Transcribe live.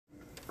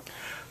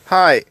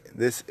Hi,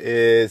 this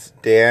is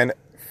Dan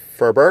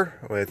Ferber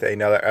with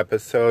another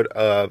episode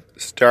of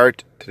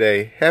Start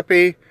Today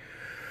Happy,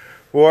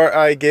 where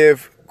I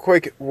give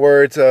quick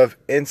words of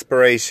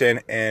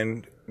inspiration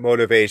and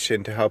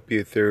motivation to help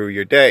you through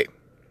your day.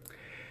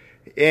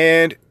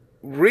 And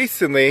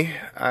recently,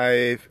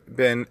 I've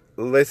been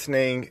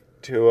listening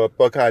to a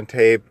book on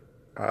tape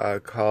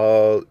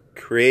called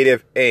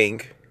Creative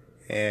Inc.,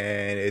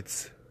 and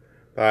it's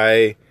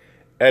by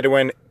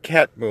Edwin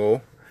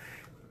Catmull.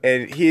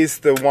 And he's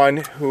the one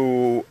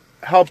who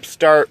helped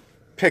start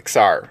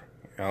Pixar.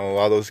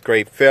 All those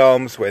great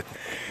films with,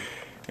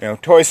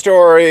 Toy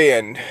Story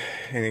and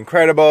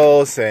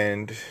Incredibles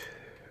and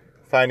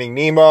Finding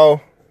Nemo.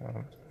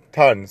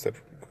 Tons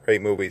of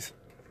great movies.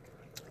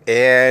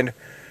 And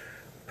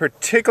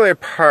particular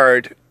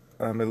part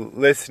I'm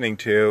listening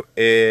to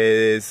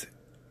is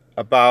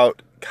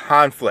about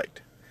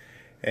conflict.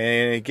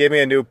 And he gave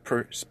me a new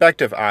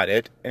perspective on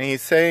it. And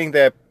he's saying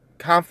that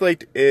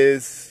conflict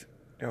is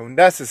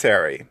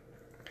necessary.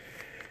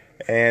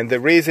 And the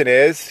reason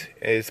is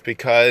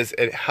because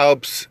it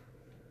helps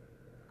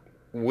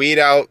weed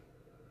out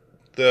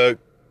the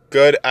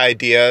good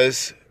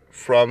ideas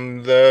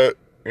from the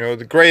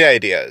great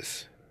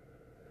ideas.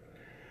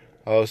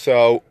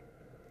 Also,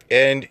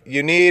 and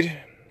you need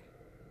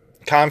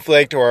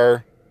conflict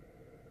or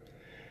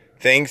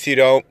things you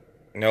don't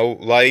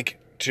like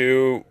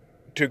to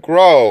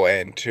grow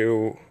and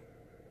to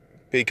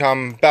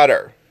become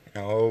better.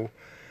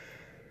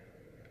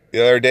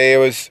 The other day it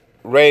was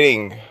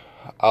raining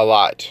a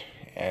lot,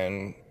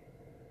 and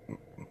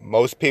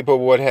most people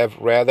would have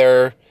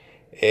rather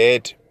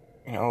it,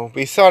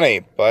 be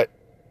sunny, but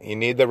you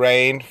need the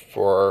rain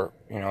for,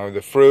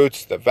 the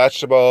fruits, the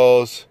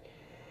vegetables,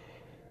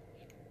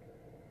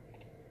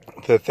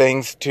 the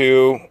things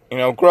to,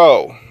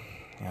 grow.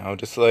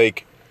 Just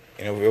like,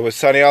 if it was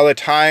sunny all the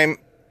time,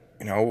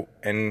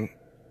 and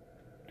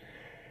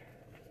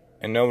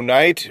no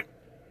night,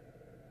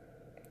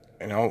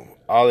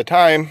 all the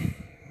time,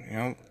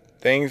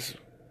 things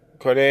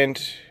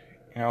couldn't,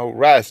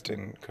 rest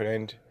and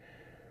couldn't,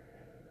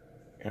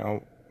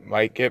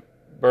 might get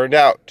burned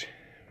out.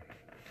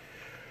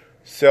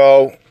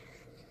 So,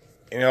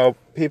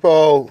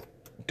 people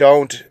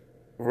don't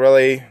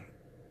really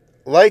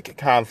like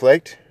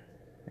conflict,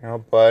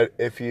 but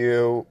if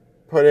you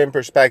put it in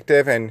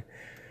perspective and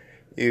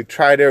you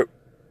try to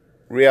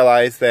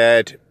realize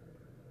that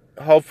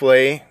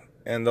hopefully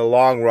in the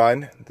long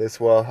run, this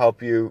will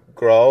help you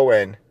grow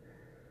and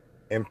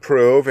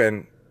improve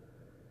and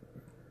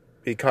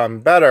become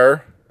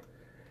better,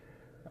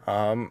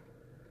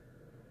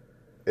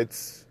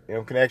 it's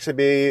can actually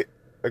be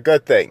a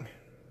good thing.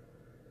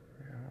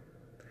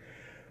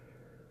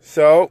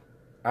 So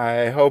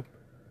I hope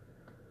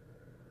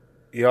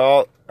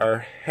y'all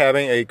are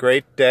having a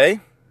great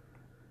day,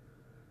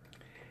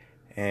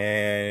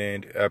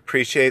 and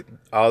appreciate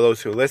all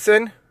those who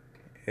listen.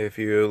 If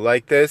you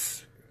like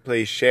this,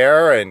 please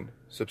share and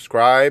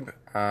subscribe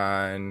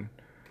on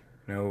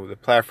the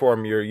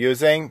platform you're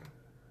using,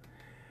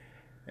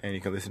 and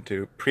you can listen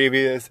to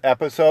previous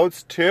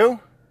episodes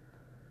too.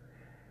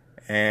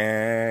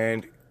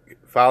 And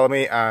follow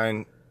me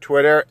on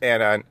Twitter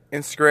and on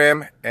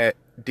Instagram at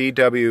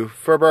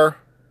DWFerber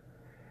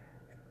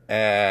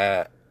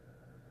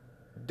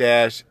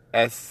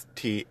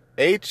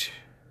 -STH,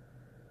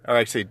 or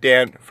actually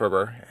Dan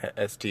Ferber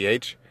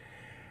STH.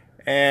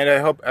 And I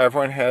hope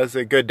everyone has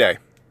a good day.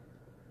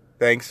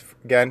 Thanks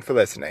again for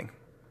listening.